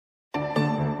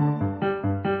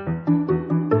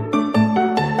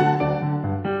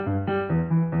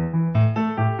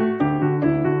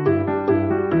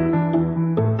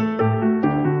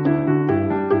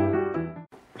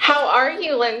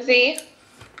Lindsay?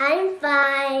 I'm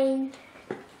fine.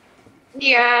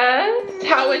 Yes.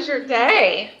 How was your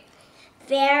day?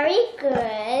 Very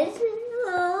good.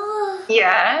 Oh.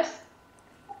 Yes.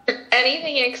 Did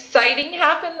anything exciting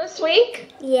happen this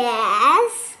week?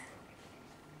 Yes.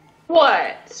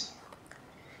 What?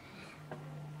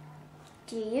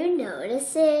 Do you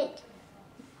notice it?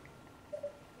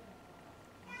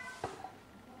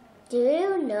 Do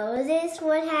you notice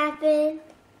what happened?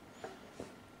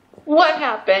 What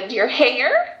happened? Your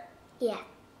hair? Yeah.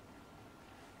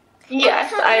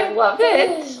 Yes, I love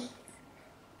it.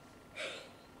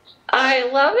 I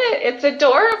love it. It's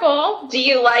adorable. Do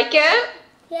you like it?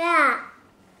 Yeah.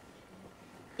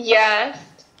 Yes.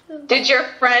 Did your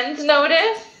friends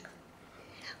notice?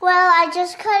 Well, I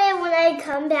just cut it when I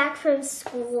come back from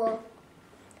school.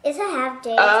 It's a half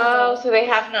day Oh, today. so they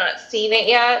have not seen it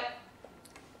yet?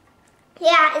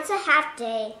 Yeah, it's a half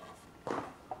day.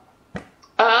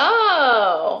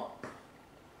 Oh.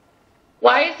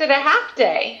 Why is it a half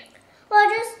day? Well,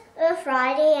 just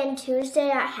Friday and Tuesday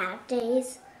are half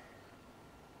days.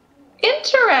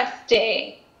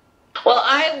 Interesting. Well,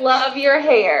 I love your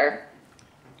hair.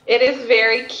 It is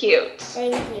very cute.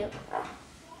 Thank you.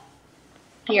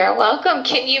 You're welcome.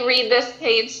 Can you read this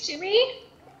page to me?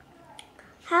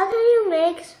 How can you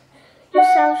make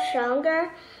yourself stronger?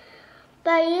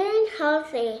 By eating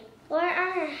healthy. What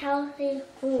are healthy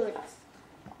foods?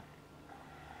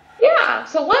 Yeah,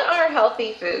 so what are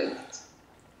healthy foods?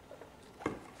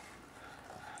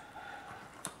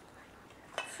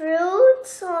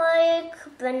 Fruits like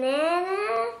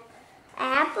banana,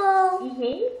 apple,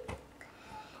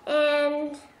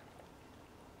 and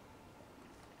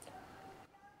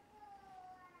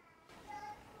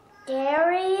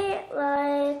dairy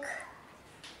like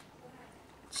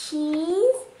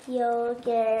cheese,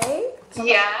 yogurt,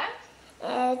 Yes.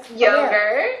 and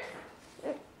Yogurt.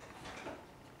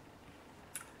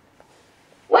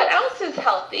 What else is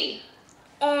healthy?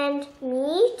 and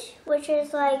meat, which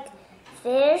is like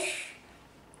fish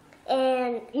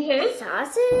and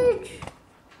sausage.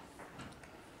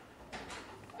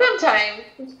 Sometimes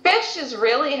fish is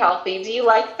really healthy. Do you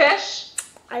like fish?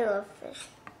 I love fish.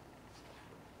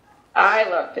 I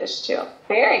love fish too.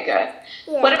 Very good.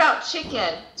 Yeah. What about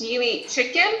chicken? Do you eat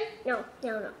chicken? No.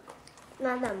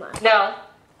 Not that much. No.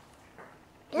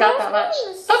 Not that much.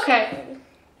 Yes. Okay.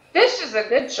 Fish is a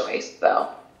good choice though.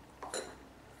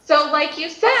 So like you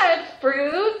said,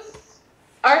 fruits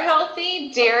are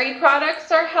healthy, dairy products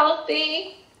are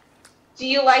healthy. Do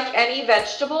you like any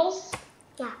vegetables?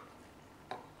 Yeah.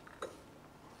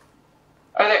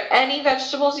 Are there any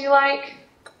vegetables you like?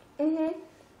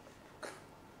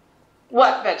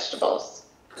 What vegetables?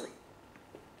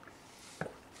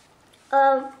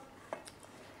 I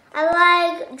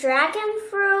like dragon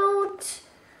fruit,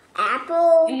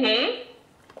 apple,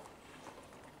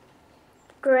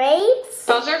 grapes,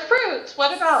 Those are fruits.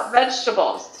 What about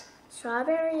vegetables?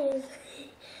 strawberries,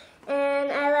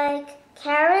 and I like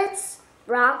carrots,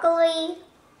 broccoli,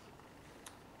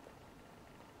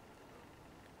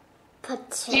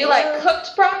 potato. Do you like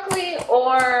cooked broccoli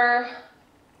or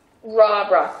raw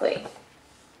broccoli?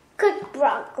 Cooked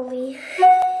broccoli?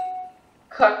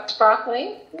 Cooked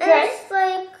broccoli. And Okay. it's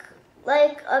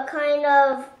like a kind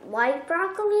of white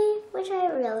broccoli, which I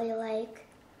really like.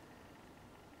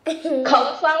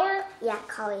 Cauliflower? Yeah,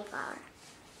 cauliflower.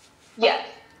 Yes,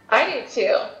 I do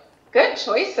too. Good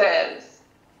choices.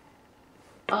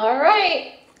 All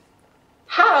right.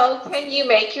 How can you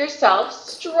make yourself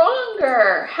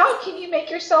stronger? How can you make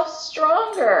yourself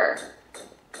stronger?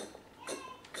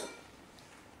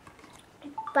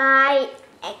 By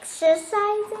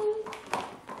exercising.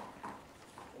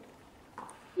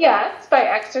 Yes, by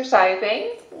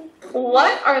exercising.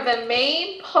 What are the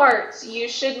main parts you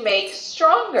should make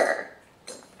stronger?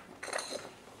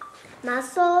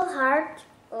 Muscle, heart,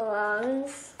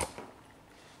 lungs.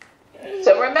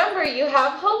 So remember, you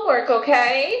have homework,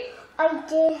 okay? I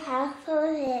did half of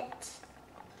it.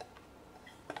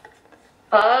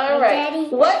 All right. Daddy.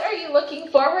 What are you looking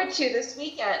forward to this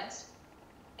weekend?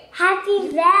 Happy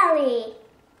Valley.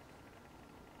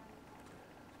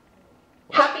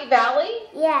 Happy Valley?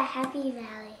 Yeah, Happy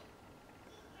Valley.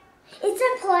 It's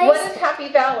a place. What is Happy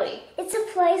Valley? It's a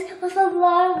place with a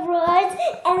lot of rides,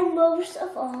 and most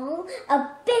of all, a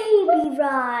baby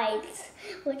ride,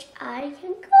 which I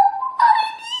can go on.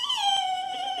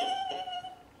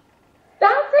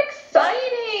 That's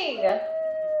exciting.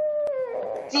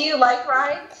 Do you like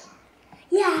rides?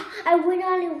 Yeah, I went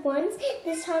on it once.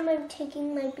 This time I'm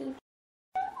taking my baby.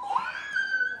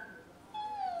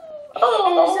 Oh,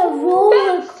 And there's a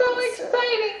roller that's so coaster.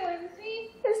 exciting,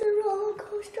 Lindsay. There's a roller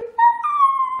coaster.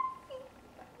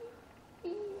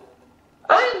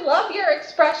 I love your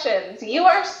expressions. You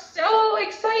are so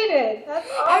excited. That's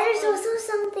awesome. And there's also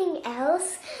something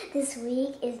else this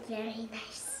week is very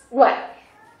nice. What?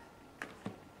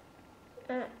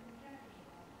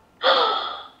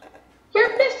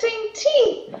 You're missing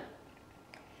teeth.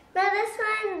 No, this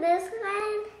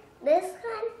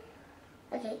one.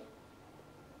 Okay.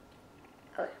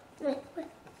 Oh, wait.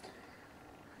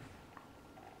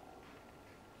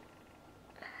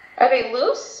 Are they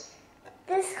loose?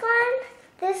 This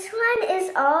one is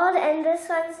old and this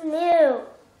one's new.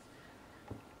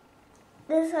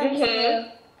 This one's new.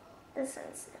 This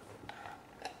one's new.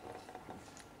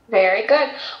 Very good.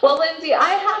 Well, Lindsay, I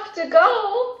have to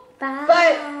go. Bye.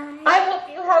 But I hope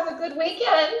you have a good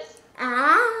weekend.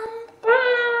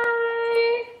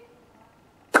 Bye.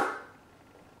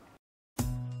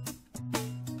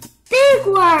 Big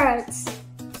words.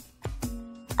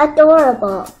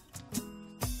 Adorable.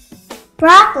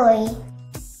 Broccoli.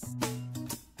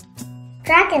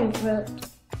 Dragon fruit.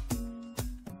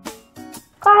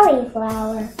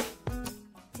 Cauliflower.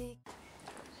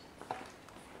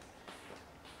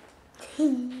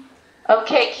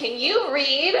 Okay, can you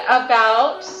read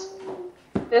about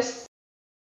this